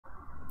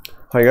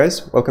Hi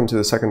guys, welcome to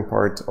the second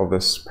part of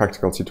this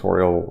practical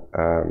tutorial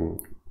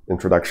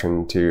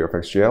introduction to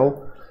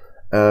FXGL.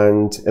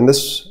 And in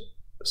this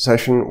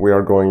session we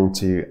are going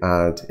to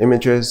add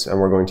images and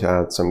we're going to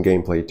add some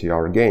gameplay to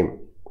our game.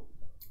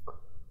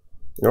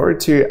 In order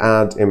to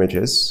add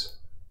images,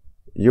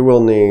 you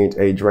will need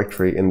a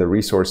directory in the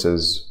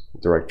resources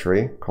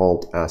directory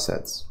called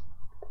assets.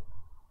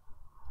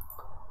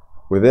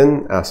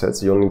 Within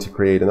assets, you'll need to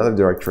create another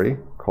directory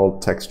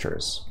called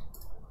textures.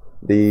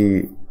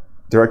 The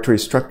directory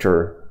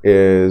structure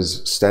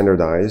is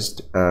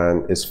standardized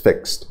and is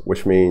fixed,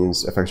 which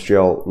means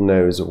FXGL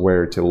knows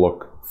where to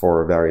look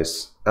for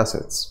various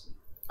assets.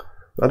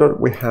 Now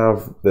that we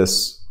have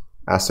this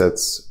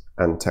assets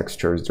and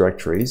textures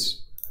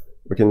directories,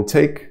 we can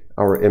take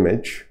our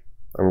image.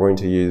 I'm going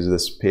to use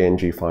this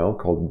PNG file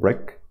called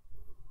brick,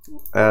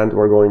 and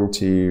we're going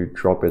to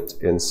drop it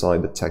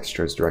inside the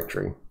textures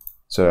directory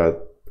so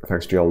that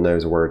FXGL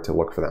knows where to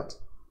look for that.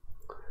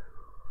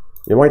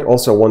 You might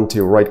also want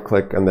to right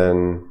click and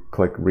then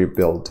click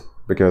rebuild,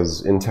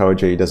 because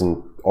IntelliJ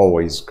doesn't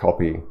always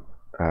copy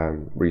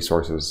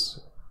resources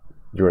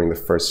during the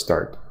first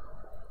start.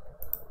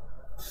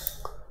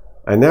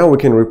 And now we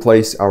can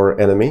replace our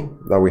enemy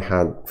that we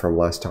had from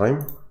last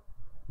time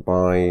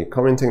by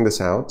commenting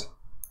this out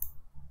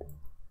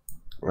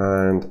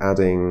and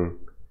adding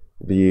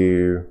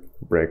view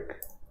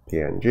brick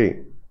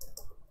PNG.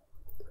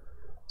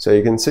 So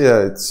you can see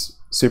that it's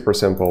super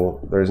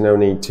simple. There's no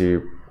need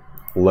to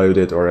load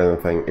it or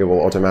anything. It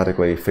will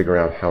automatically figure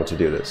out how to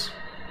do this,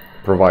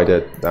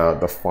 provided that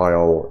the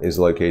file is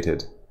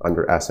located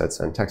under assets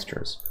and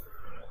textures.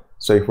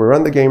 So if we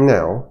run the game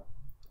now,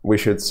 we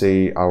should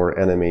see our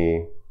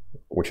enemy,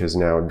 which is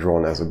now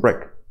drawn as a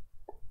brick.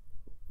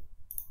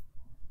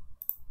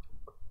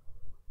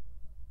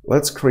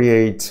 Let's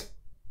create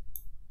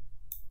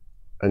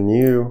a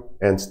new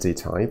entity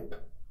type,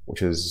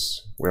 which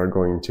is we are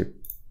going to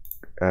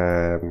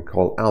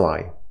call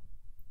ally.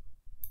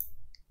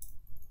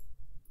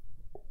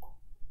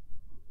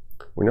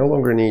 We no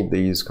longer need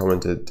these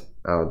commented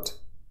out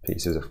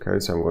pieces of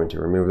code, so I'm going to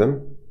remove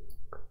them.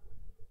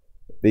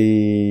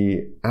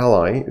 The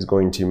ally is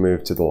going to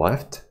move to the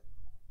left.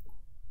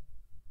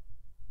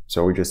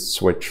 So we just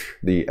switch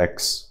the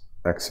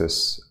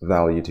x-axis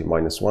value to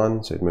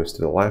 -1, so it moves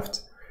to the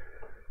left.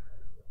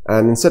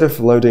 And instead of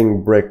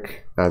loading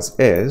brick as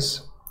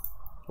is,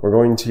 we're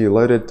going to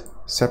load it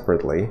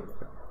separately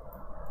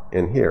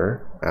in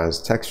here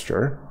as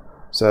texture,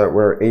 so that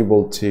we're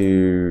able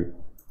to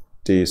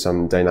do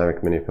some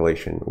dynamic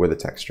manipulation with the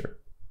texture.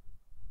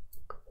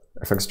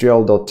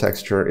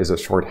 FXGL.texture is a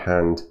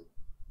shorthand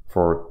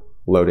for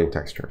loading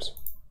textures.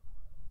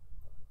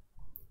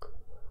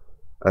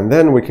 And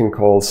then we can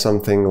call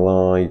something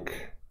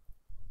like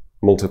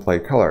multiply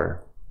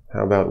color.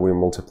 How about we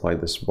multiply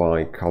this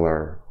by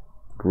color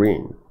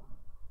green?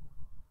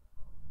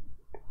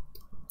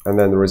 And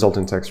then the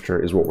resultant texture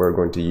is what we're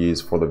going to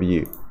use for the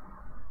view.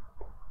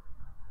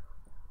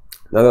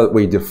 Now that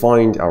we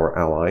defined our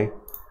ally,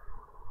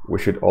 we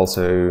should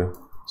also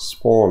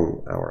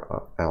spawn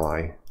our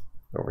ally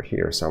over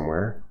here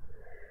somewhere.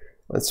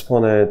 Let's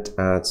spawn it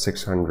at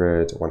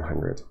 600,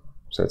 100.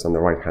 So it's on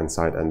the right hand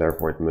side and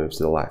therefore it moves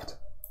to the left.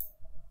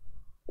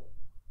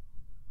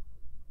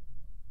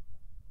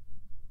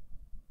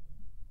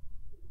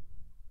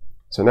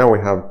 So now we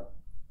have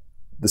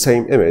the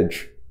same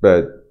image,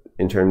 but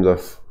in terms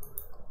of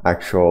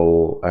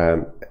actual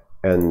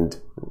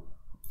end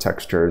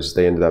textures,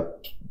 they ended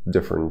up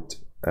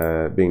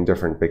being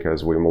different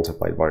because we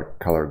multiplied by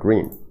color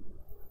green.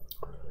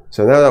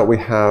 So now that we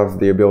have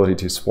the ability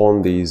to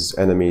spawn these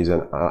enemies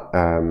and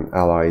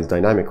allies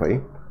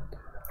dynamically,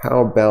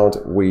 how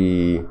about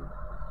we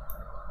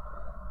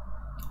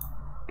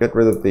get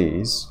rid of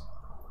these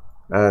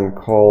and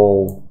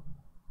call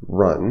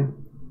run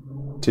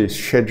to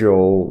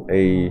schedule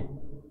a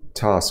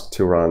task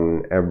to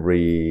run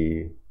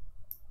every,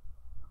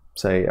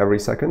 say, every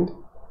second.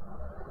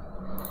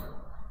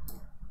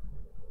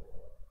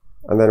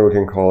 And then we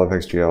can call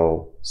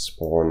FXGL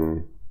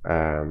spawn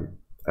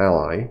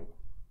ally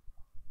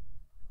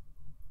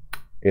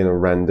in a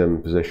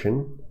random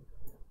position.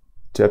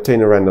 To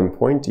obtain a random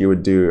point, you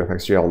would do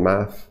FXGL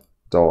math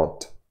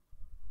dot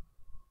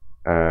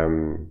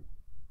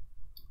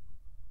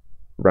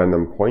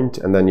random point,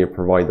 and then you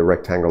provide the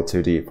rectangle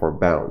 2D for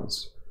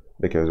bounds,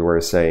 because we're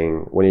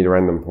saying we need a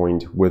random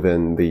point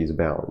within these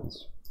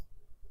bounds.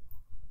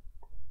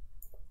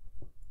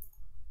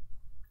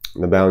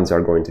 The bounds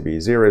are going to be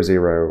 0,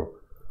 0,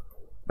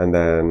 and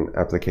then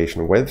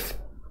application width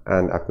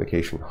and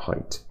application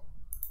height.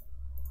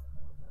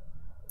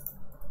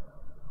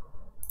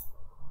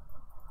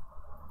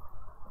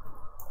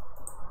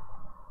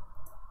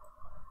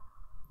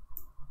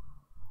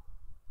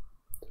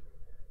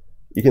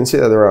 You can see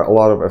that there are a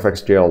lot of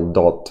FXGL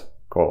dot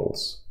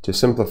calls. To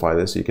simplify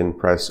this, you can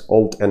press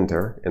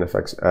Alt-Enter in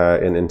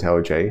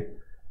IntelliJ,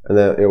 and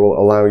then it will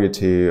allow you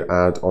to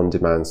add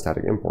on-demand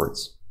static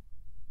imports,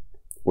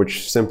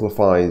 which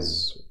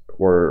simplifies,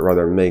 or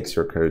rather makes,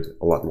 your code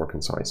a lot more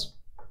concise.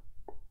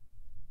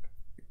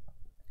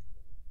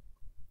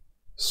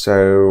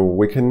 So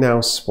we can now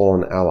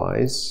spawn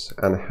allies,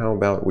 and how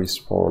about we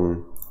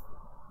spawn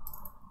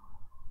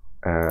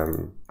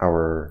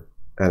our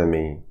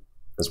enemy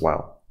as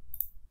well.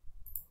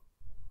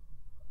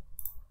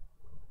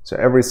 So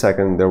every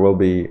second there will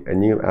be a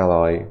new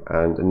ally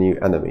and a new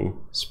enemy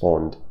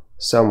spawned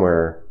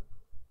somewhere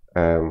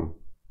on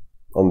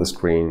the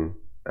screen,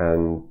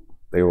 and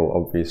they will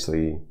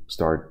obviously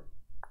start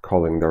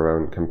calling their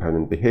own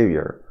component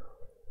behavior,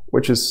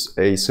 which is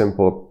a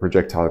simple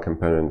projectile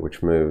component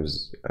which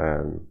moves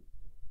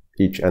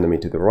each enemy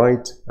to the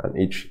right and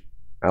each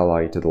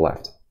ally to the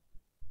left.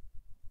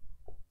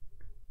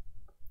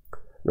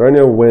 There are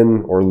no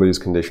win or lose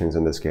conditions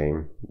in this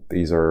game.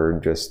 These are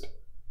just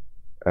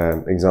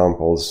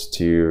examples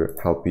to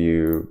help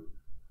you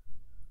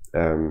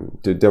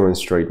to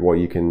demonstrate what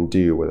you can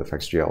do with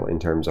FXGL in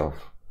terms of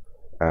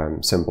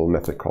simple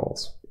method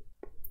calls.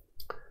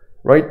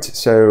 Right,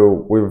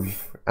 so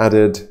we've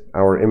added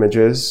our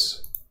images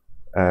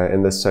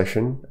in this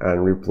session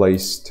and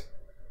replaced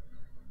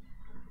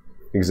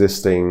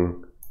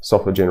existing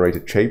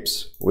software-generated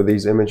shapes with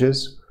these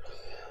images.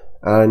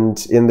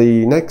 And in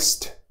the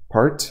next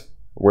part,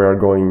 we are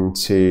going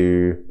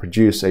to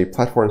produce a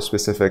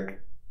platform-specific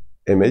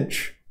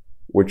image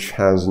which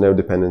has no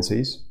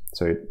dependencies,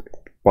 so it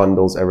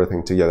bundles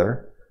everything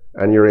together,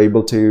 and you're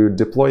able to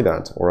deploy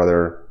that, or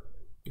rather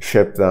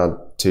ship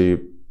that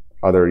to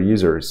other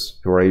users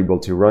who are able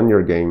to run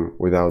your game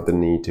without the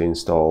need to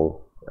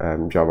install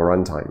Java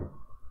runtime.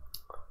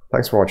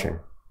 Thanks for watching.